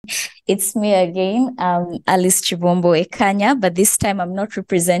It's me again, Alice Kibombo Ekanya, but this time I'm not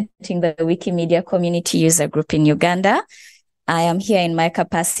representing the Wikimedia community user group in Uganda. I am here in my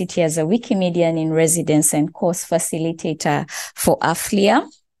capacity as a Wikimedian in residence and course facilitator for AFLIA.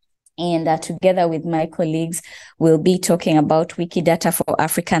 And together with my colleagues, we'll be talking about Wikidata for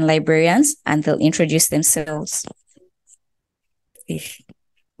African Librarians, and they'll introduce themselves.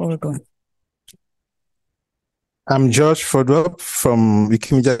 Hold on. I'm George Fodouop from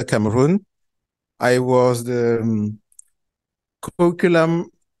Wikimedia Cameroon. I was the curriculum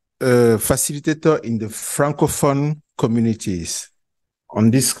facilitator in the Francophone communities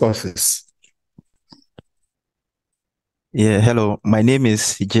on these courses. Yeah, hello. My name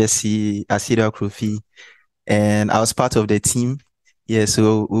is Jesse Asiedu-Akrofi, and I was part of the team. Yeah,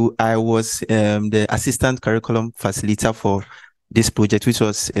 so I was the assistant curriculum facilitator for this project, which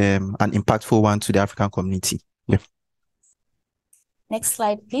was an impactful one to the African community. Yeah. Next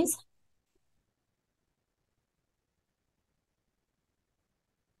slide, please.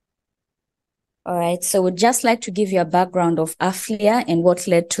 All right, so we'd just like to give you a background of AFLIA and what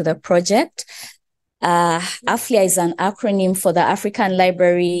led to the project. AFLIA is an acronym for the African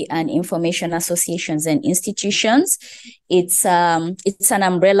Library and Information Associations and Institutions. It's an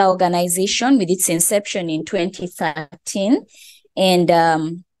umbrella organization with its inception in 2013.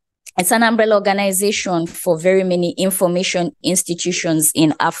 And it's an umbrella organization for very many information institutions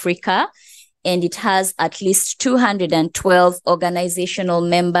in Africa. And it has at least 212 organizational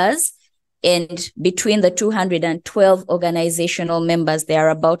members. And between the 212 organizational members, there are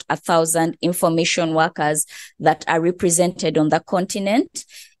about 1,000 information workers that are represented on the continent.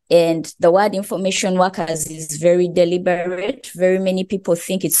 And the word information workers is very deliberate. Very many people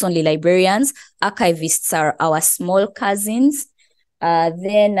think it's only librarians. Archivists are our small cousins.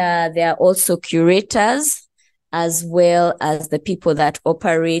 Then there are also curators, as well as the people that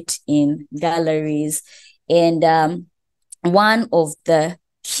operate in galleries. And one of the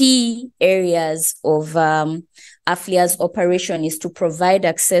key areas of AFLIA's operation is to provide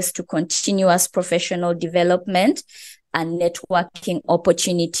access to continuous professional development and networking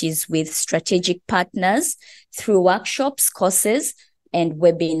opportunities with strategic partners through workshops, courses, and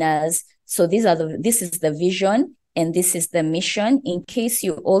webinars. So this is the vision and this is the mission. In case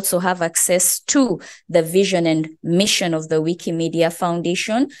you also have access to the vision and mission of the Wikimedia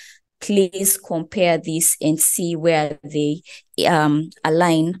Foundation, please compare this and see where they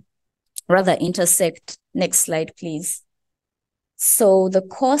align, rather intersect. Next slide, please. So the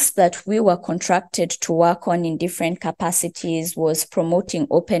course that we were contracted to work on in different capacities was promoting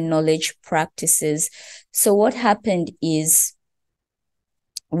open knowledge practices. So what happened is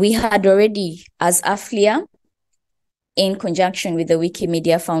we had already, as AFLIA, in conjunction with the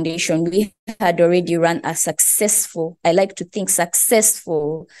Wikimedia Foundation, we had already run a successful, I like to think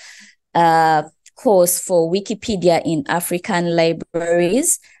successful, course for Wikipedia in African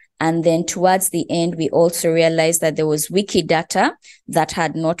libraries. And then towards the end, we also realized that there was Wikidata that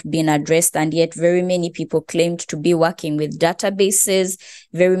had not been addressed. And yet very many people claimed to be working with databases.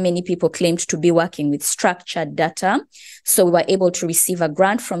 Very many people claimed to be working with structured data. So we were able to receive a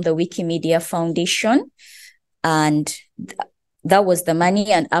grant from the Wikimedia Foundation. And that was the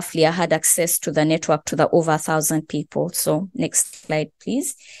money, and AFLIA had access to the network to the over 1,000 people. So next slide,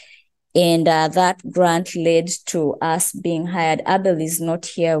 please. And that grant led to us being hired. Abel is not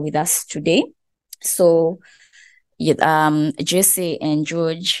here with us today. So Jesse and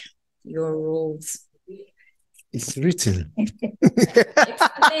George, your roles. It's written.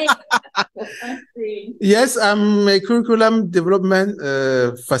 Yes, I'm a curriculum development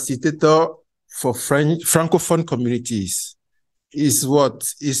facilitator for Francophone communities. Is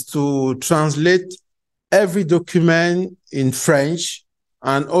to translate every document in French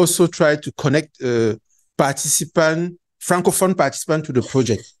and also try to connect Francophone participant to the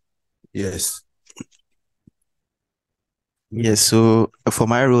project. Yes. Yes, so for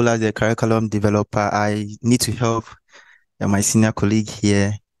my role as a curriculum developer, I need to help my senior colleague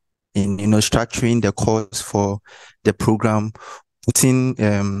here in structuring the course for the program,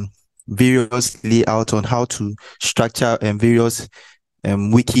 putting various layout on how to structure various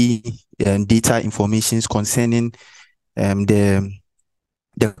wiki data informations concerning the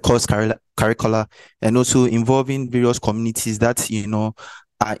course curricula, and also involving various communities that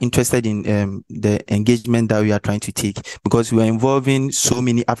are interested in the engagement that we are trying to take, because we are involving so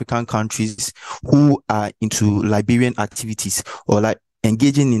many African countries who are into librarian activities or like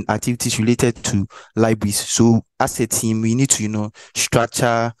engaging in activities related to libraries. So as a team, we need to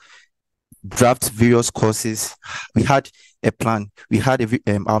structure, draft various courses. We had a plan. We had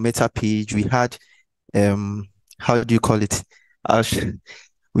our meta page. We had how do you call it?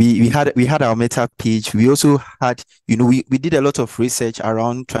 we had our meta page. We also had, we did a lot of research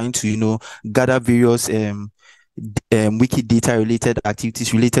around trying to, gather various wiki data related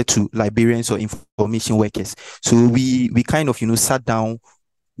activities related to librarians or information workers. So we kind of, sat down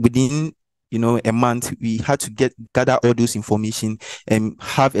within a month. We had to gather all those information and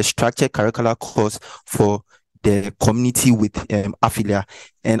have a structured curricular course for the community with Affiliate.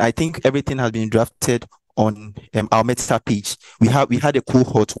 And I think everything has been drafted on our meta page. We had a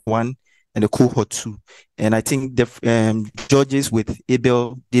cohort 1 and a cohort 2, and I think the judges with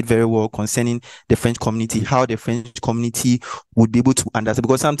Abel did very well concerning the French community, how the French community would be able to understand,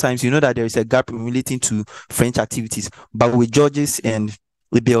 because sometimes that there is a gap relating to French activities, but with judges and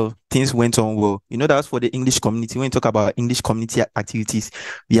Abel, things went on well. That's for the English community. When you talk about English community activities,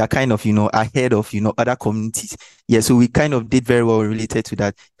 we are kind of ahead of other communities. Yeah, so we kind of did very well related to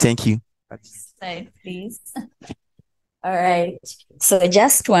that. Thank you. Slide, please. All right. So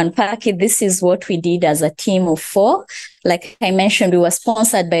just to unpack it, this is what we did as a team of 4. Like I mentioned, we were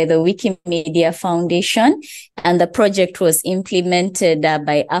sponsored by the Wikimedia Foundation, and the project was implemented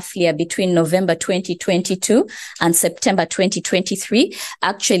by AFLIA between November 2022 and September 2023.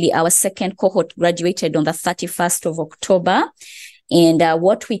 Actually, our second cohort graduated on the 31st of October. And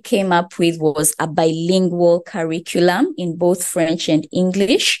what we came up with was a bilingual curriculum in both French and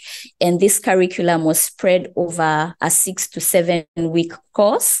English. And this curriculum was spread over a 6 to 7 week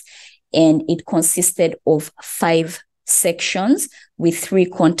course. And it consisted of 5 sections with 3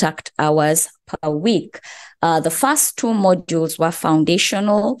 contact hours per week. The first 2 modules were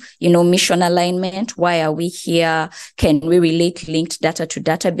foundational, mission alignment. Why are we here? Can we relate linked data to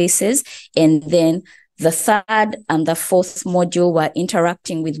databases? And then the 3rd and the 4th module were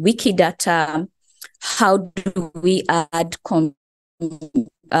interacting with Wikidata. How do we add content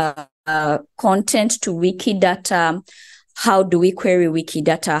to Wikidata? How do we query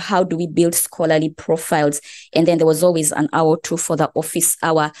Wikidata? How do we build scholarly profiles? And then there was always an hour or 2 for the office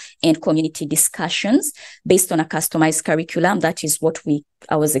hour and community discussions based on a customized curriculum. That is what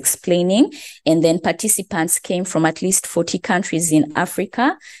I was explaining. And then participants came from at least 40 countries in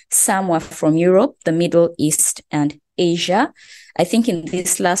Africa. Some were from Europe, the Middle East, and Asia. I think in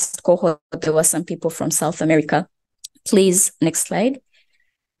this last cohort, there were some people from South America. Please, next slide.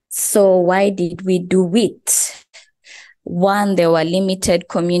 So why did we do it? 1, there were limited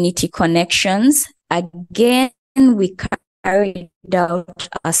community connections. Again, we carried out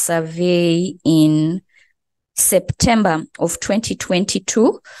a survey in September of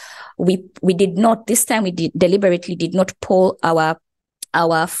 2022. We did not, this time we deliberately did not poll our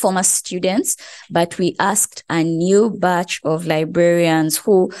former students, but we asked a new batch of librarians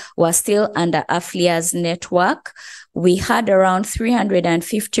who were still under AFLIA's network. We had around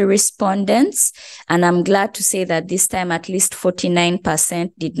 350 respondents, and I'm glad to say that this time at least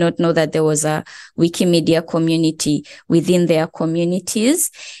 49% did not know that there was a Wikimedia community within their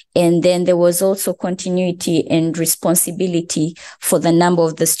communities. And then there was also continuity and responsibility for the number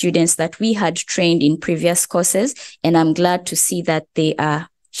of the students that we had trained in previous courses. And I'm glad to see that they are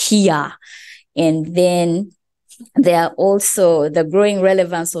here. And then there are also the growing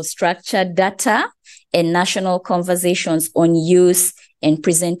relevance of structured data and national conversations on use and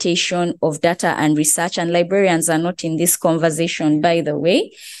presentation of data and research. And librarians are not in this conversation, by the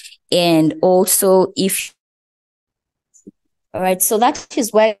way. And also all right, so that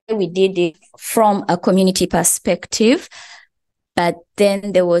is why we did it from a community perspective. But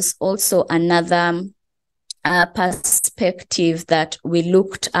then there was also another perspective that we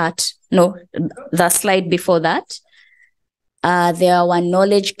looked at. No, the slide before that. There were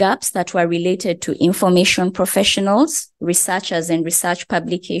knowledge gaps that were related to information professionals, researchers and research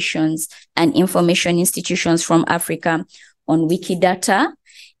publications, and information institutions from Africa on Wikidata.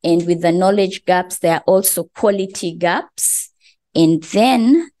 And with the knowledge gaps, there are also quality gaps. And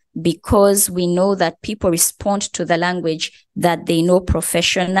then, because we know that people respond to the language that they know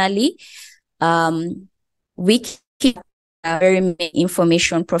professionally, Wiki are very many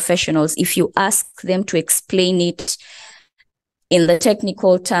information professionals. If you ask them to explain it in the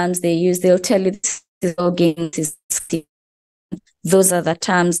technical terms they use, they'll tell you this is all games. Those are the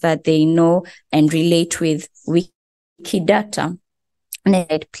terms that they know and relate with Wikidata. Next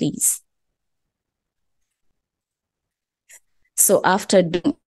slide, please. So after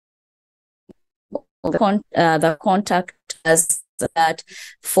doing the contact us that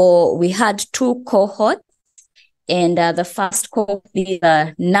we had 2 cohorts, and the first cohort,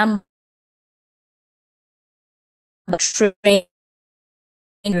 the number of trained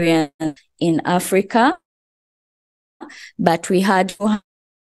in Africa, but we had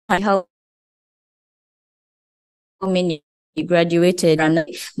how many graduated.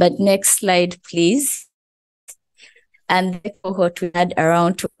 But next slide, please. And the cohort, we had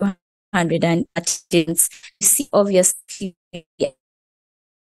around 200 students. You see, obviously,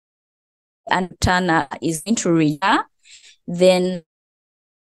 and Tana is into read, then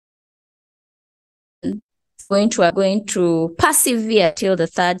going to persevere till the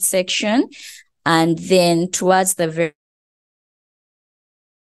third section, and then towards the very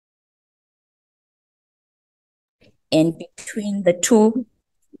and between the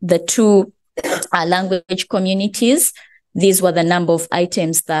two language communities, these were the number of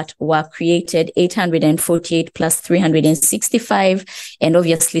items that were created, 848 plus 365, and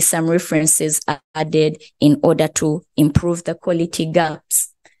obviously some references are added in order to improve the quality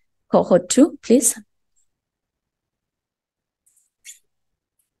gaps. Cohort 2, please.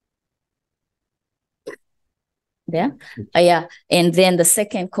 There. Yeah, and then the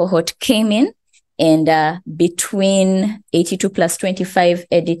second cohort came in, and between 82 plus 25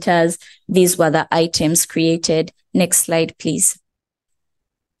 editors, these were the items created. Next slide, please.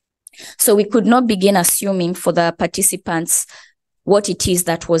 So we could not begin assuming for the participants what it is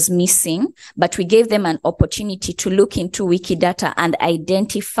that was missing, but we gave them an opportunity to look into Wikidata and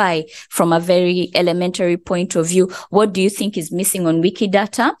identify from a very elementary point of view, what do you think is missing on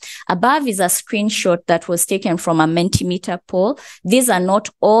Wikidata? Above is a screenshot that was taken from a Mentimeter poll. These are not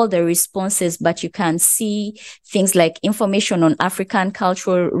all the responses, but you can see things like information on African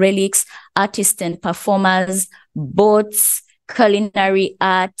cultural relics, artists and performers, boats, culinary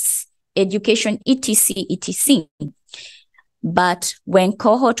arts, education, etc., etc. But when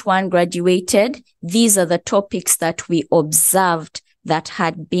cohort 1 graduated, these are the topics that we observed that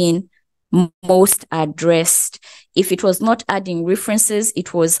had been most addressed. If it was not adding references,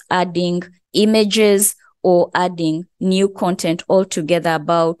 it was adding images or adding new content altogether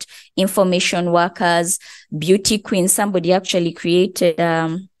about information workers, beauty queens. Somebody actually created,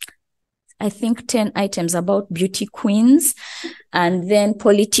 I think 10 items about beauty queens, and then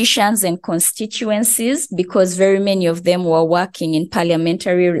politicians and constituencies, because very many of them were working in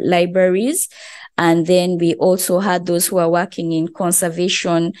parliamentary libraries. And then we also had those who are working in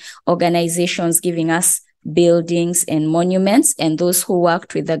conservation organizations giving us buildings and monuments, and those who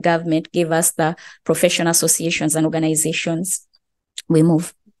worked with the government gave us the professional associations and organizations. We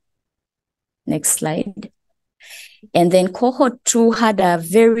move. Next slide. And then cohort 2 had a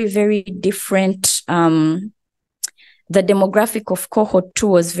very, very different, the demographic of cohort 2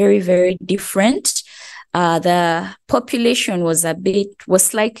 was very, very different. The population was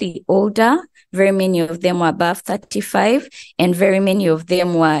slightly older. Very many of them were above 35, and very many of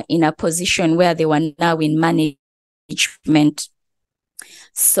them were in a position where they were now in management.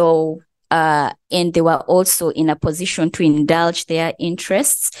 So, and they were also in a position to indulge their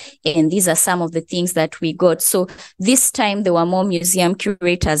interests. And these are some of the things that we got. So this time there were more museum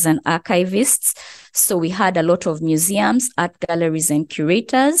curators and archivists. So we had a lot of museums, art galleries, and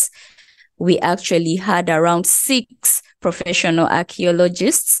curators. We actually had around 6 professional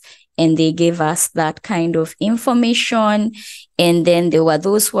archaeologists, and they gave us that kind of information. And then there were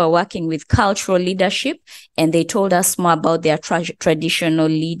those who are working with cultural leadership, and they told us more about their traditional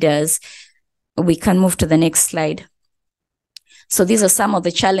leaders. We can move to the next slide. So these are some of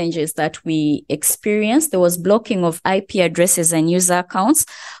the challenges that we experienced. There was blocking of IP addresses and user accounts.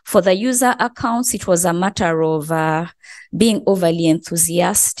 For the user accounts, it was a matter of being overly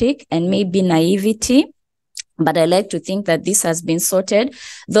enthusiastic and maybe naivety. But I like to think that this has been sorted,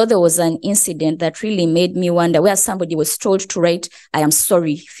 though there was an incident that really made me wonder, where somebody was told to write, "I am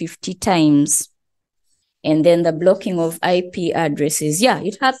sorry," 50 times. And then the blocking of IP addresses. Yeah,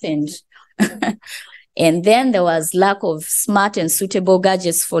 it happened. And then there was lack of smart and suitable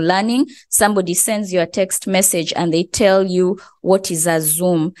gadgets for learning. Somebody sends you a text message and they tell you, "What is a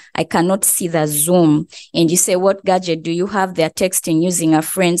Zoom? I cannot see the Zoom." And you say, "What gadget do you have?" They're texting using a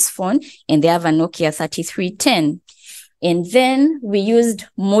friend's phone, and they have a Nokia 3310. And then we used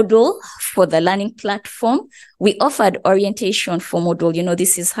Moodle for the learning platform. We offered orientation for Moodle. You know,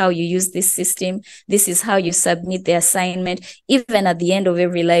 this is how you use this system. This is how you submit the assignment. Even at the end of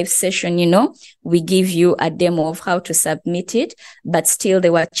every live session, you know, we give you a demo of how to submit it. But still,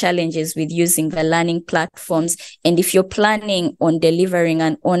 there were challenges with using the learning platforms. And if you're planning on delivering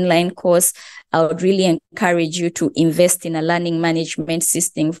an online course, I would really encourage you to invest in a learning management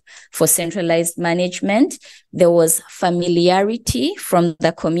system for centralized management. There was familiarity from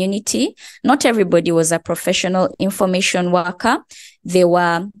the community. Not everybody was a professional information worker. There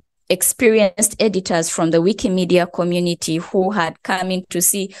were experienced editors from the Wikimedia community who had come in to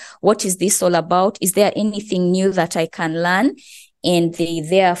see, what is this all about? Is there anything new that I can learn? And they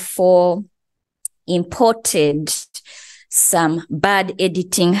therefore imported some bad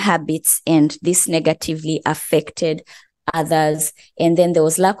editing habits, and this negatively affected others. And then there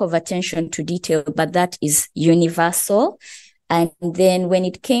was lack of attention to detail, but that is universal. And then when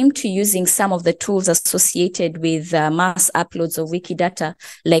it came to using some of the tools associated with mass uploads of Wikidata,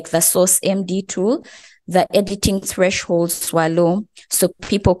 like the Source MD tool, the editing thresholds were low. So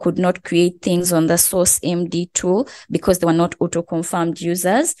people could not create things on the Source MD tool because they were not auto-confirmed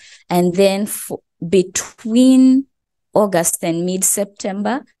users. And then between August and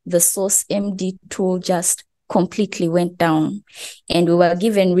mid-September, the Source MD tool just completely went down. And we were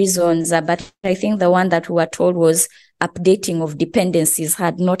given reasons, but I think the one that we were told was updating of dependencies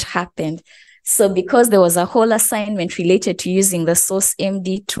had not happened. So because there was a whole assignment related to using the Source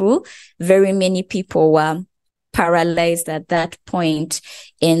MD tool, very many people were paralyzed at that point.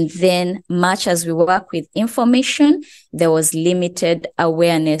 And then much as we work with information, there was limited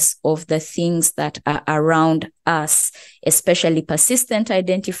awareness of the things that are around us, especially persistent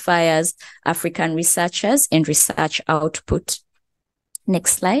identifiers, African researchers, and research output.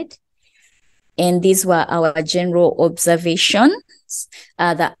 Next slide. And these were our general observations.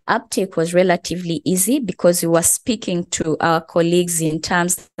 The uptake was relatively easy because we were speaking to our colleagues in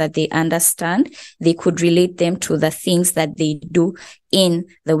terms that they understand. They could relate them to the things that they do in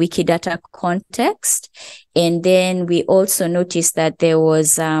the Wikidata context. And then we also noticed that there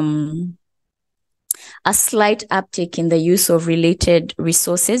was a slight uptick in the use of related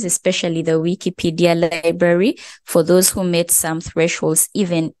resources, especially the Wikipedia library, for those who met some thresholds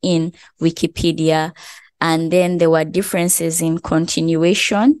even in Wikipedia. And then there were differences in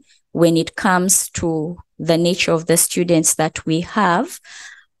continuation when it comes to the nature of the students that we have.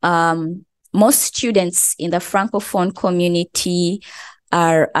 Most students in the Francophone community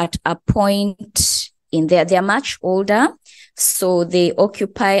are at a point in they're much older, so they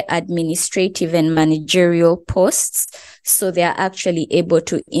occupy administrative and managerial posts. So they are actually able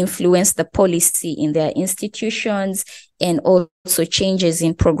to influence the policy in their institutions and also changes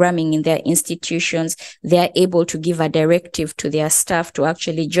in programming in their institutions. They are able to give a directive to their staff to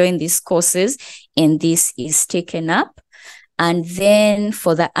actually join these courses, and this is taken up. And then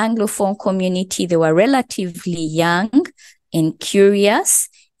for the Anglophone community, they were relatively young and curious.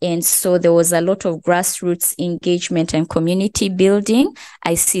 And so there was a lot of grassroots engagement and community building.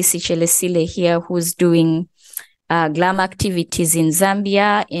 I see Sichelesile here, who's doing GLAM activities in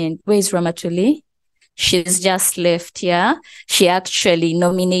Zambia. And where's Ramatuli? She's just left here. She actually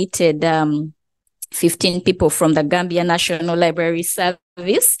nominated 15 people from the Gambia National Library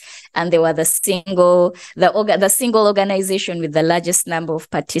Service, and they were the single organization with the largest number of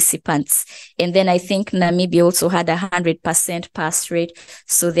participants. And then I think Namibia also had 100% pass rate,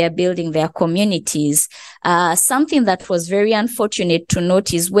 so they're building their communities. Something that was very unfortunate to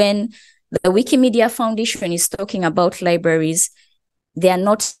note is when the Wikimedia Foundation is talking about libraries, they are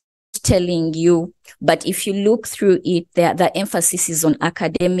not telling you, but if you look through it, the emphasis is on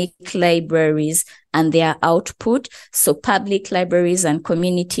academic libraries and their output. So public libraries and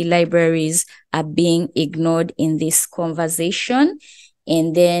community libraries are being ignored in this conversation.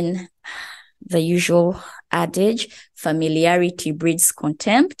 And then the usual adage, familiarity breeds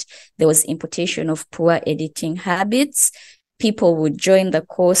contempt. There was importation of poor editing habits. People would join the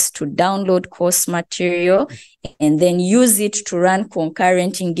course to download course material and then use it to run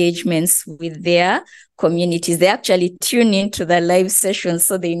concurrent engagements with their communities. They actually tune into the live sessions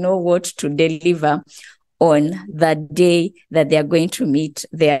so they know what to deliver on the day that they are going to meet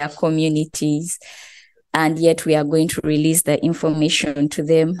their communities. And yet we are going to release the information to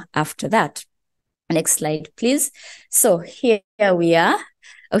them after that. Next slide, please. So here we are.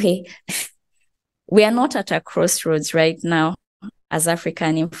 Okay. We are not at a crossroads right now as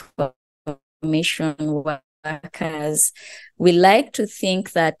African information workers. We like to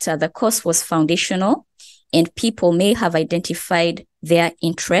think that the course was foundational and people may have identified their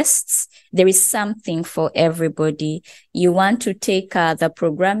interests. There is something for everybody. You want to take the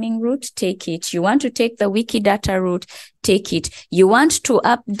programming route, take it. You want to take the Wikidata route, take it. You want to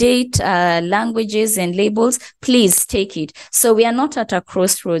update languages and labels, please take it. So we are not at a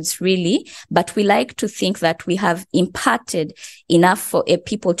crossroads really, but we like to think that we have imparted enough for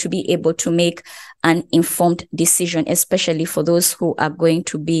people to be able to make an informed decision, especially for those who are going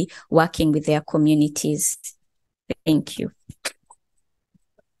to be working with their communities. Thank you.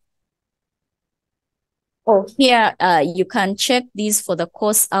 Oh, here you can check these for the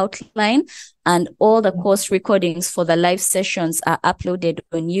course outline, and all the course recordings for the live sessions are uploaded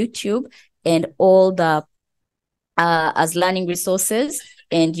on YouTube and all the as learning resources,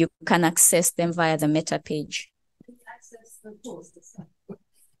 and you can access them via the meta page.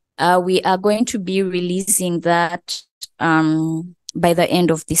 We are going to be releasing that by the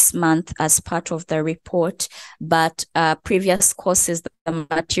end of this month as part of the report. But previous courses, the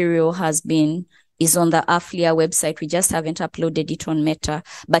material is on the AFLIA website. We just haven't uploaded it on Meta.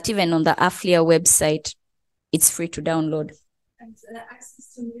 But even on the AFLIA website, it's free to download. And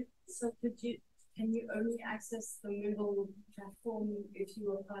access to Moodle, so can you only access the Moodle platform if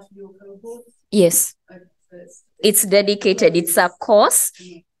you are part of your cohort? Yes. It's dedicated. It's a course,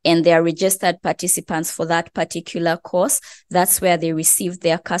 and they are registered participants for that particular course. That's where they receive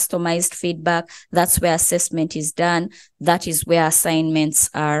their customized feedback. That's where assessment is done. That is where assignments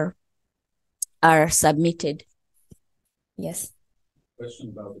are submitted. Yes. Question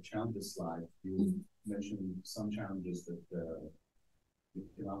about the challenges slide. You mentioned some challenges that you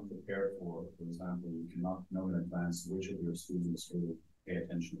cannot prepare for. For example, you cannot know in advance which of your students will pay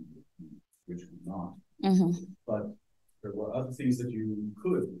attention to, which will not. But there were other things that you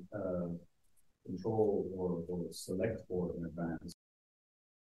could control or select for in advance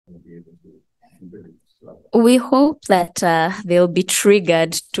and be able to contribute. We hope that they'll be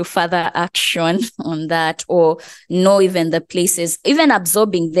triggered to further action on that, or know even the places, even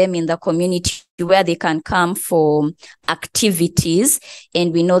absorbing them in the community where they can come for activities,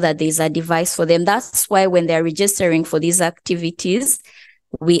 and we know that there's a device for them. That's why when they're registering for these activities,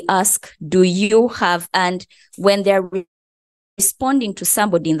 we ask, do you have, and when they're responding to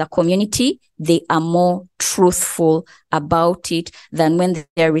somebody in the community, they are more truthful about it than when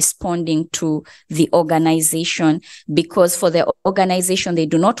they're responding to the organization, because for the organization, they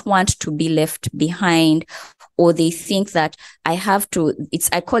do not want to be left behind, or they think that I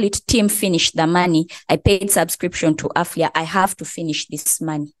call it team finish the money. I paid subscription to AFLIA. I have to finish this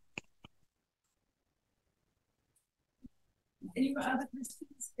money. Any other questions?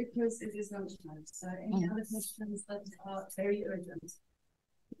 Because it is lunchtime, so any other questions that are very urgent?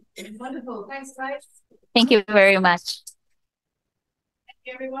 Wonderful. Thanks, guys. Thank you very much. Thank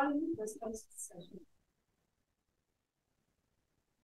you, everyone. Let's close the session.